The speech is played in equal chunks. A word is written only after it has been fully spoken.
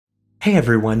Hey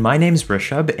everyone, my name's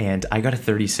Rishabh and I got a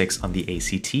 36 on the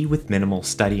ACT with minimal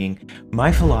studying.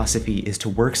 My philosophy is to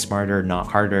work smarter, not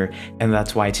harder, and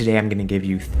that's why today I'm going to give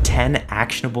you 10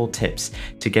 actionable tips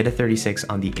to get a 36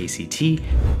 on the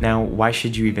ACT. Now, why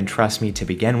should you even trust me to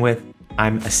begin with?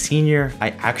 I'm a senior. I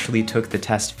actually took the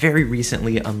test very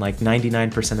recently, unlike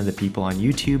 99% of the people on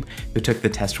YouTube who took the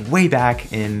test way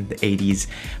back in the 80s.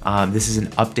 This is an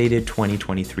updated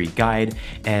 2023 guide.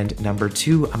 And number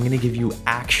two, I'm going to give you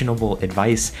actionable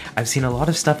advice. I've seen a lot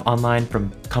of stuff online from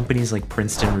companies like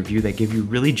Princeton Review that give you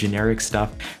really generic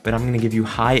stuff, but I'm going to give you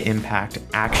high impact,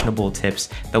 actionable tips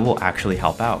that will actually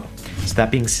help out. So that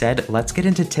being said, let's get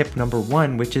into tip number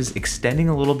one, which is extending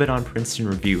a little bit on Princeton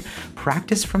Review.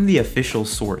 Practice from the official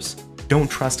source. Don't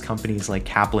trust companies like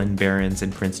Kaplan, Barron's,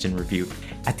 and Princeton Review.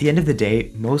 At the end of the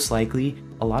day, most likely,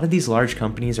 a lot of these large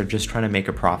companies are just trying to make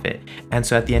a profit. And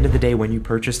so at the end of the day, when you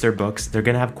purchase their books, they're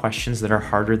gonna have questions that are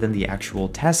harder than the actual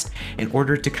test in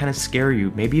order to kind of scare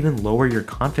you, maybe even lower your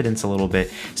confidence a little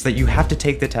bit so that you have to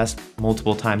take the test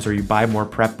multiple times or you buy more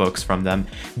prep books from them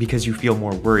because you feel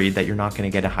more worried that you're not gonna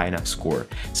get a high enough score.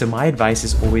 So my advice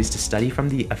is always to study from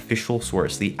the official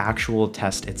source, the actual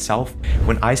test itself.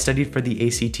 When I studied for the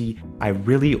ACT, I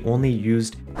really only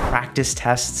used practice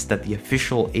tests that the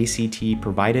official ACT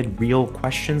provided, real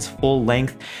questions, full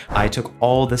length. I took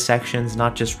all the sections,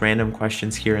 not just random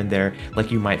questions here and there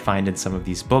like you might find in some of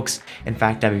these books. In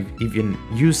fact, I've even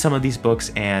used some of these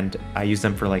books and I use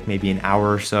them for like maybe an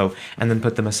hour or so and then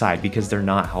put them aside because they're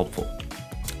not helpful.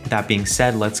 That being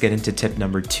said, let's get into tip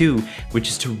number two, which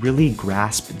is to really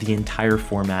grasp the entire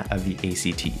format of the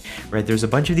ACT, right? There's a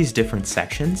bunch of these different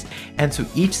sections, and so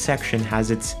each section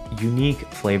has its unique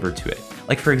flavor to it.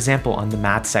 Like for example, on the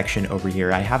math section over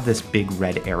here, I have this big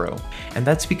red arrow, and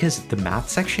that's because the math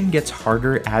section gets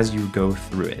harder as you go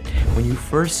through it. When you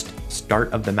first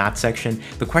start of the math section,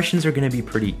 the questions are going to be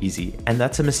pretty easy, and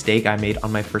that's a mistake I made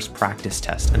on my first practice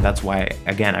test, and that's why,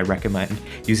 again, I recommend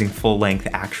using full-length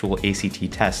actual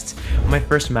ACT tests. On my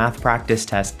first math practice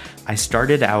test, I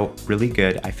started out really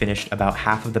good. I finished about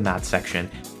half of the math section,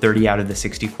 30 out of the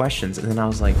 60 questions, and then I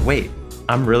was like, wait,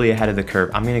 I'm really ahead of the curve.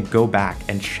 I'm going to go back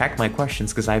and check my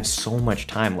questions because I have so much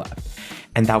time left.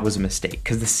 And that was a mistake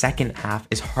because the second half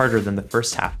is harder than the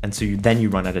first half. And so then you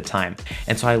run out of time.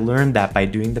 And so I learned that by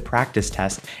doing the practice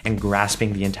test and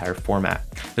grasping the entire format.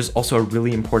 There's also a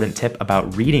really important tip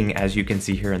about reading, as you can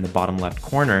see here in the bottom left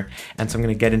corner. And so I'm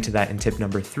going to get into that in tip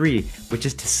number three, which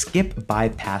is to skip by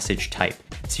passage type.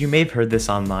 So you may have heard this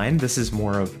online. This is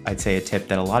more of, I'd say, a tip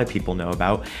that a lot of people know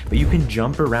about, but you can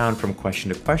jump around from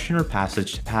question to question or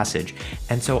passage to passage.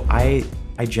 And so I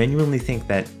genuinely think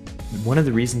that one of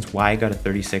the reasons why I got a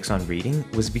 36 on reading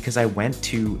was because I went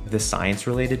to the science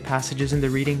related passages in the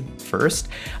reading first.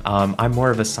 I'm more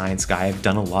of a science guy. I've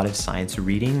done a lot of science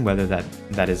reading, whether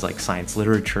that is like science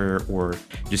literature or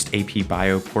just AP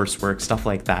bio coursework, stuff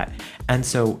like that. And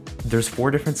so there's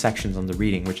 4 different sections on the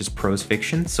reading, which is prose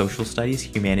fiction, social studies,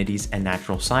 humanities, and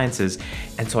natural sciences.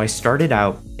 And so I started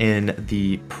out in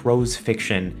the prose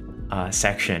fiction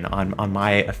section on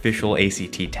my official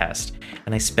ACT test,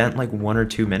 and I spent like 1 or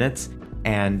 2 minutes,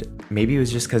 and maybe it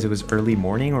was just because it was early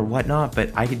morning or whatnot,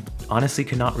 but I honestly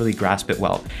could not really grasp it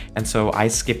well, and so I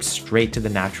skipped straight to the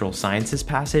natural sciences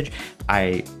passage.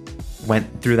 I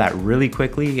went through that really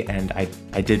quickly and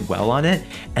I did well on it,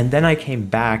 and then I came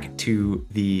back to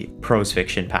the prose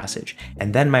fiction passage,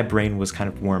 and then my brain was kind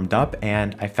of warmed up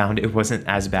and I found it wasn't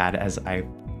as bad as I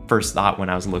first thought when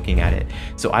I was looking at it.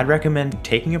 So I'd recommend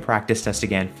taking a practice test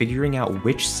again, figuring out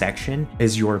which section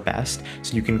is your best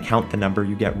so you can count the number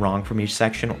you get wrong from each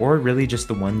section, or really just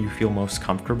the one you feel most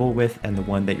comfortable with and the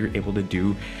one that you're able to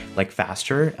do like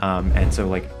faster. And so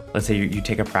like, let's say you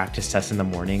take a practice test in the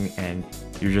morning and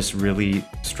you're just really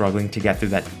struggling to get through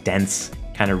that dense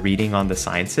kind of reading on the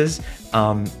sciences,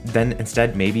 then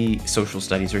instead maybe social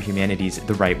studies or humanities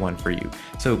the right one for you.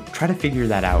 So try to figure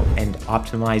that out and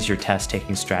optimize your test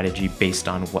taking strategy based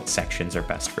on what sections are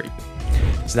best for you.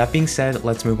 So that being said,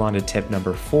 let's move on to tip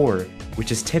number 4,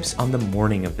 which is tips on the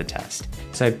morning of the test.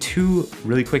 So I have 2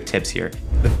 really quick tips here.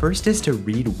 The first is to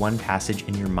read one passage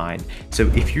in your mind. So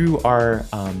if you are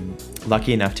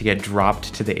lucky enough to get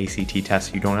dropped to the ACT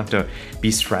test, you don't have to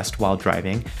be stressed while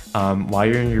driving. While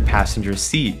you're in your passenger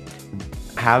seat,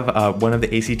 have one of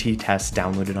the ACT tests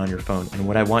downloaded on your phone. And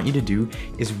what I want you to do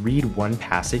is read one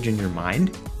passage in your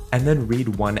mind and then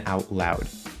read one out loud.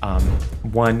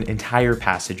 one entire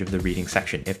passage of the reading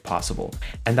section if possible.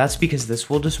 And that's because this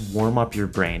will just warm up your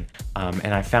brain.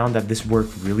 And I found that this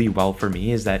worked really well for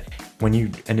me, is that when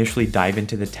you initially dive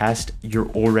into the test, you're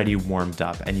already warmed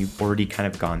up and you've already kind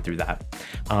of gone through that.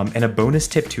 And a bonus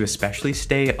tip to especially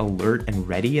stay alert and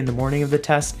ready in the morning of the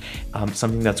test,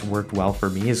 something that's worked well for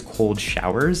me, is cold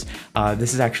showers.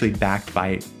 This is actually backed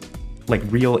by like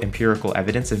real empirical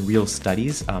evidence and real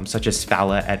studies, such as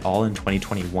Fala et al. In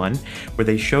 2021, where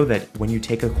they show that when you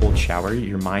take a cold shower,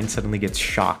 your mind suddenly gets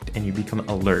shocked and you become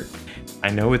alert. I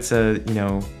know it's a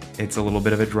little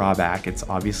bit of a drawback. It's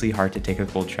obviously hard to take a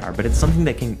cold shower, but it's something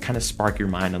that can kind of spark your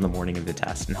mind on the morning of the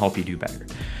test and help you do better.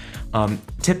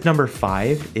 Tip number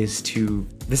 5 is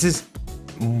this is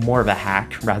more of a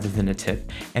hack rather than a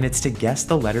tip, and it's to guess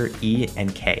the letter E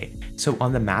and K. So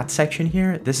on the math section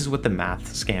here, this is what the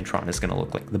math Scantron is going to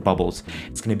look like, the bubbles.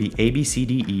 It's going to be A, B, C,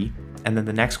 D, E, and then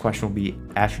the next question will be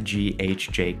F, G,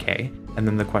 H, J, K, and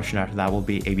then the question after that will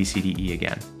be A, B, C, D, E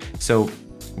again. So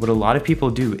what a lot of people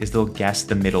do is they'll guess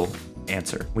the middle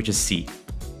answer, which is C.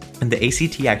 And the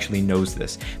ACT actually knows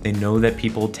this. They know that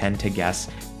people tend to guess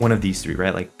one of these three,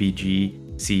 right? Like B, G,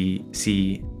 C,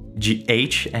 C, G,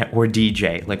 H, or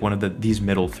DJ, like one of these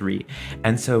middle three.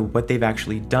 And so what they've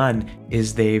actually done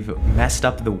is they've messed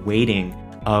up the weighting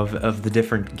of the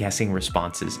different guessing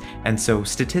responses. And so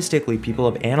statistically,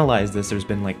 people have analyzed this. There's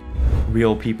been like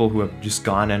real people who have just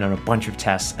gone in on a bunch of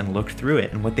tests and looked through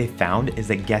it. And what they found is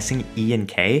that guessing E and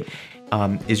K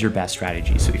is your best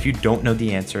strategy. So if you don't know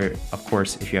the answer, of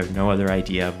course, if you have no other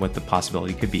idea of what the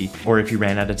possibility could be, or if you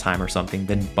ran out of time or something,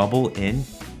 then bubble in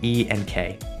E and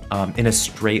K. In a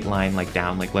straight line, like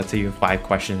down, like let's say you have 5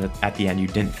 questions at the end, you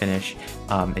didn't finish,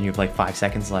 and you have like 5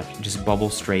 seconds left, just bubble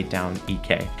straight down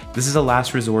EK. This is a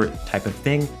last resort type of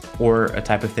thing, or a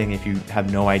type of thing if you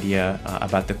have no idea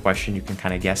about the question, you can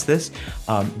kind of guess this,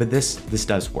 but this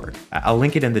does work. I'll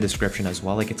link it in the description as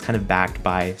well. Like it's kind of backed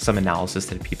by some analysis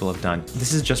that people have done.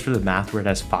 This is just for the math where it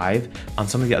has 5. On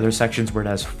some of the other sections where it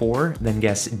has 4, then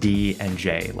guess D and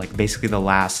J, like basically the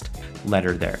last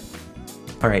letter there.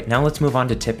 All right, now let's move on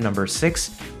to tip number 6,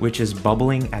 which is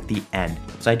bubbling at the end.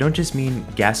 So I don't just mean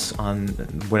guess on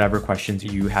whatever questions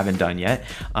you haven't done yet.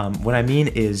 What I mean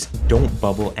is don't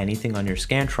bubble anything on your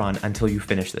Scantron until you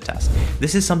finish the test.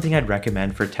 This is something I'd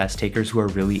recommend for test takers who are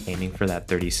really aiming for that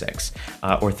 36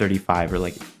 or 35, or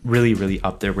like really, really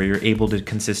up there where you're able to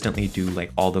consistently do like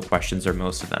all the questions or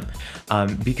most of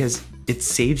them, because it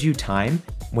saves you time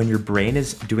when your brain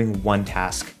is doing one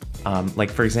task. Like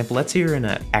for example, let's say you're in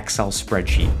an Excel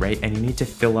spreadsheet, right? And you need to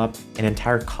fill up an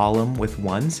entire column with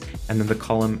 1s and then the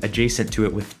column adjacent to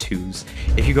it with 2s.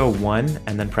 If you go 1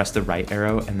 and then press the right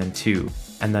arrow and then 2,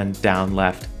 and then down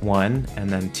left 1 and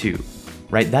then 2,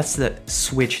 right? That's the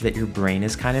switch that your brain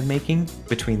is kind of making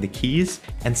between the keys.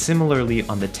 And similarly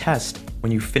on the test,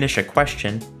 when you finish a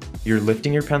question, you're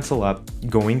lifting your pencil up,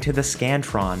 going to the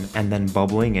Scantron, and then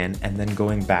bubbling in, and then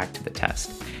going back to the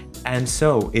test. And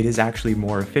so it is actually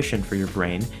more efficient for your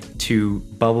brain to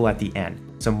bubble at the end.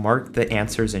 So mark the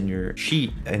answers in your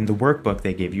sheet, in the workbook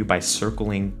they gave you, by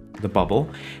circling the bubble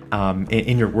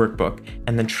in your workbook,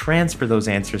 and then transfer those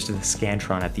answers to the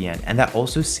Scantron at the end. And that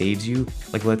also saves you,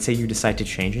 like let's say you decide to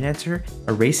change an answer,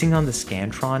 erasing on the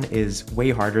Scantron is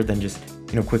way harder than just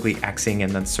quickly Xing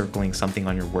and then circling something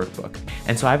on your workbook.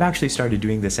 And so I've actually started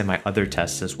doing this in my other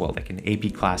tests as well, like in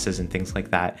AP classes and things like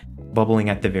that, bubbling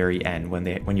at the very end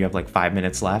when you have like 5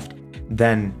 minutes left,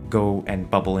 then go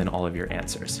and bubble in all of your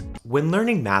answers. When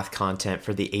learning math content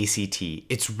for the ACT,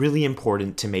 it's really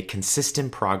important to make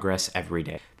consistent progress every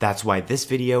day. That's why this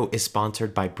video is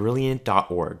sponsored by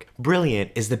Brilliant.org.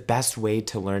 Brilliant is the best way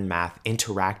to learn math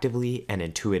interactively and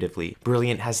intuitively.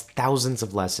 Brilliant has thousands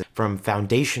of lessons from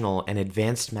foundational and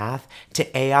advanced math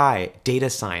to AI, data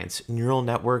science, neural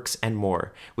networks, and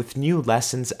more, with new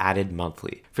lessons added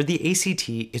monthly. For the ACT,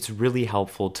 it's really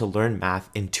helpful to learn math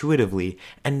intuitively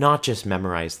and not just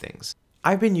memorize things.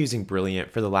 I've been using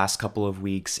Brilliant for the last couple of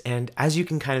weeks, and as you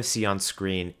can kind of see on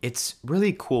screen, it's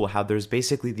really cool how there's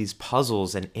basically these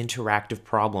puzzles and interactive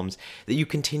problems that you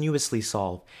continuously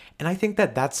solve. And I think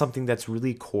that that's something that's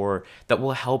really core that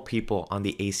will help people on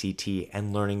the ACT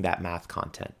and learning that math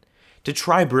content. To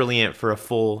try Brilliant for a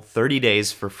full 30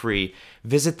 days for free,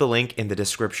 visit the link in the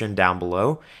description down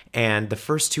below, and the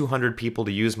first 200 people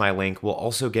to use my link will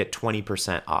also get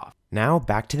 20% off. Now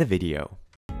back to the video.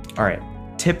 All right.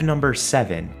 Tip number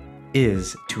 7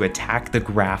 is to attack the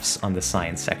graphs on the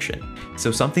science section.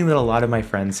 So something that a lot of my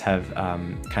friends have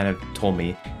kind of told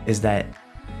me is that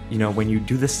you know, when you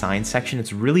do the science section,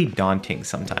 it's really daunting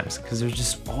sometimes because there's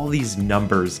just all these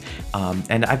numbers.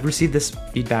 And I've received this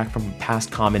feedback from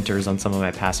past commenters on some of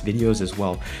my past videos as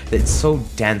well, that it's so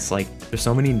dense, like there's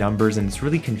so many numbers and it's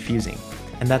really confusing.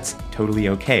 And that's totally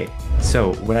okay.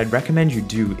 So what I'd recommend you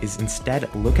do is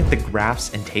instead look at the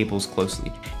graphs and tables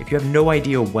closely. If you have no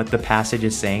idea what the passage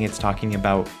is saying, it's talking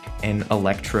about an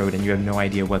electrode and you have no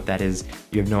idea what that is,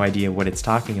 you have no idea what it's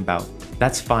talking about,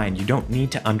 that's fine. You don't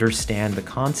need to understand the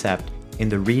concept in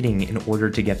the reading in order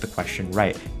to get the question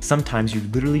right. Sometimes you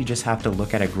literally just have to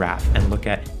look at a graph and look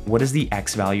at what is the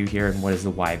x value here and what is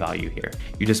the y value here.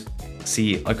 You just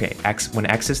see, okay, when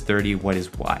x is 30, what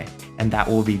is y? And that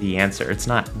will be the answer. It's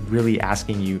not really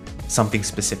asking you something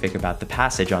specific about the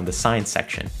passage on the science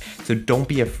section. So don't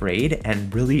be afraid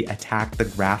and really attack the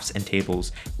graphs and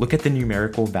tables. Look at the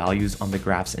numerical values on the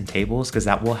graphs and tables because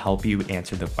that will help you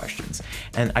answer the questions.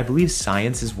 And I believe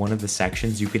science is one of the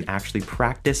sections you can actually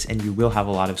practice and you will have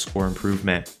a lot of score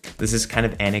improvement. This is kind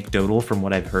of anecdotal from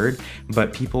what I've heard,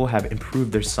 but people have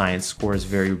improved their science scores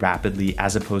very rapidly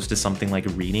as opposed to something like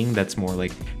reading that's more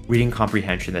like reading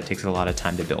comprehension that takes a lot of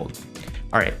time to build.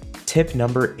 All right, tip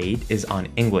number 8 is on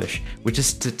English, which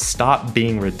is to stop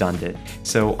being redundant.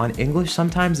 So on English,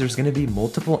 sometimes there's going to be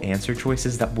multiple answer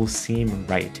choices that will seem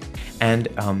right. And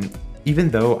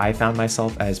even though I found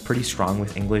myself as pretty strong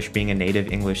with English, being a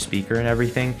native English speaker and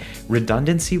everything,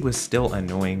 redundancy was still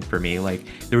annoying for me. Like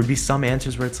there would be some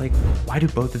answers where it's like, why do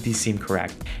both of these seem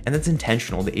correct? And that's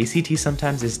intentional. The ACT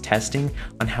sometimes is testing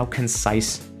on how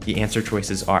concise the answer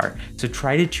choices are. So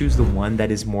try to choose the one that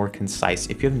is more concise.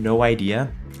 If you have no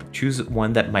idea, choose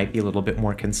one that might be a little bit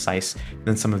more concise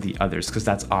than some of the others, because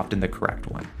that's often the correct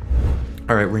one.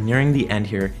 All right, we're nearing the end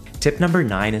here. Tip number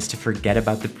 9 is to forget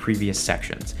about the previous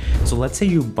sections. So let's say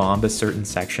you bombed a certain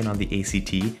section on the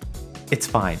ACT, it's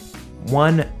fine.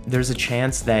 One, there's a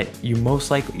chance that you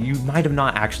might have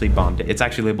not actually bombed it. It's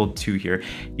actually labeled 2 here.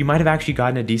 You might have actually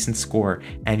gotten a decent score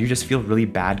and you just feel really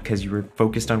bad because you were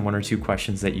focused on 1 or 2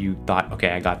 questions that you thought, okay,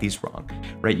 I got these wrong,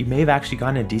 right? You may have actually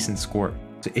gotten a decent score.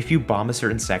 So if you bomb a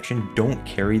certain section, don't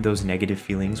carry those negative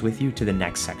feelings with you to the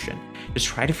next section. Just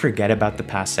try to forget about the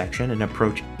past section and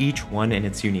approach each one in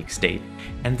its unique state.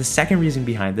 And the second reason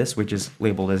behind this, which is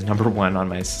labeled as number 1 on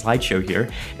my slideshow here,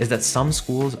 is that some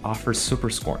schools offer super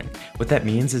scoring. What that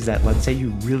means is that let's say you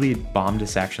really bombed a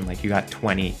section, like you got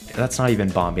 20, that's not even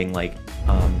bombing, like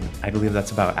I believe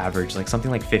that's about average, like something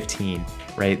like 15,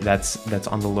 right? That's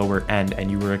on the lower end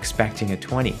and you were expecting a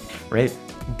 20, right?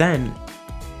 Then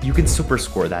you can super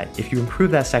score that. If you improve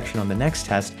that section on the next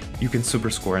test, you can super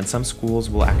score, and some schools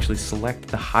will actually select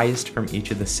the highest from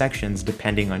each of the sections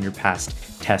depending on your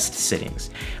past test sittings.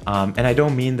 And I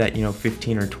don't mean that, you know,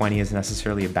 15 or 20 is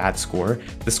necessarily a bad score.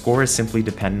 The score is simply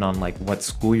dependent on like what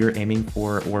school you're aiming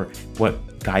for or what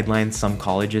guidelines some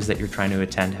colleges that you're trying to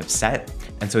attend have set.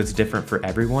 And so it's different for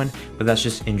everyone, but that's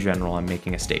just in general, I'm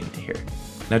making a statement here.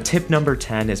 Now, tip number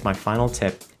 10 is my final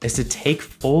tip, is to take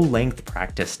full-length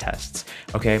practice tests,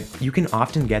 okay? You can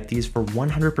often get these for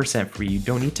 100% free. You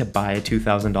don't need to buy a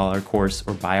 $2,000 course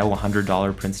or buy a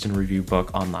 $100 Princeton Review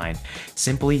book online.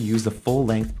 Simply use the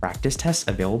full-length practice tests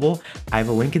available. I have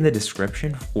a link in the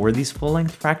description for these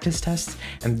full-length practice tests,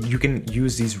 and you can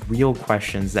use these real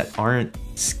questions that aren't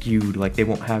skewed, like they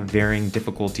won't have varying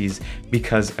difficulties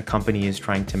because a company is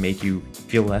trying to make you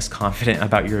feel less confident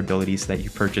about your abilities so that you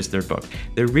purchase their book.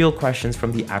 They're real questions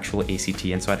from the actual ACT,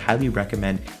 and so I'd highly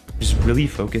recommend just really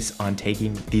focus on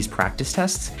taking these practice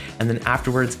tests and then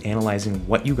afterwards analyzing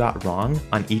what you got wrong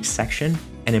on each section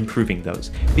and improving those,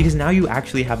 because now you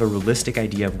actually have a realistic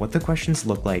idea of what the questions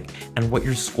look like and what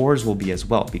your scores will be as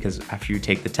well, because after you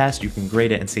take the test you can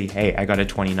grade it and say, hey, I got a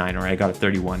 29 or I got a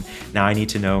 31. Now I need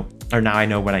to know, or now I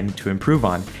know what I need to improve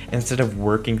on, instead of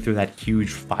working through that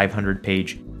huge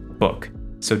 500-page book.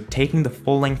 So taking the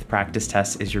full-length practice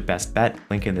test is your best bet,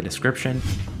 link in the description.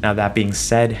 Now that being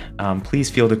said,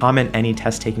 please feel to comment any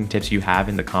test-taking tips you have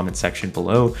in the comment section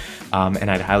below,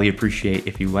 and I'd highly appreciate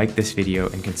if you like this video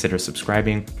and consider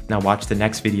subscribing. Now watch the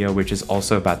next video, which is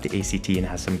also about the ACT and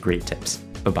has some great tips.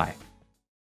 Bye-bye.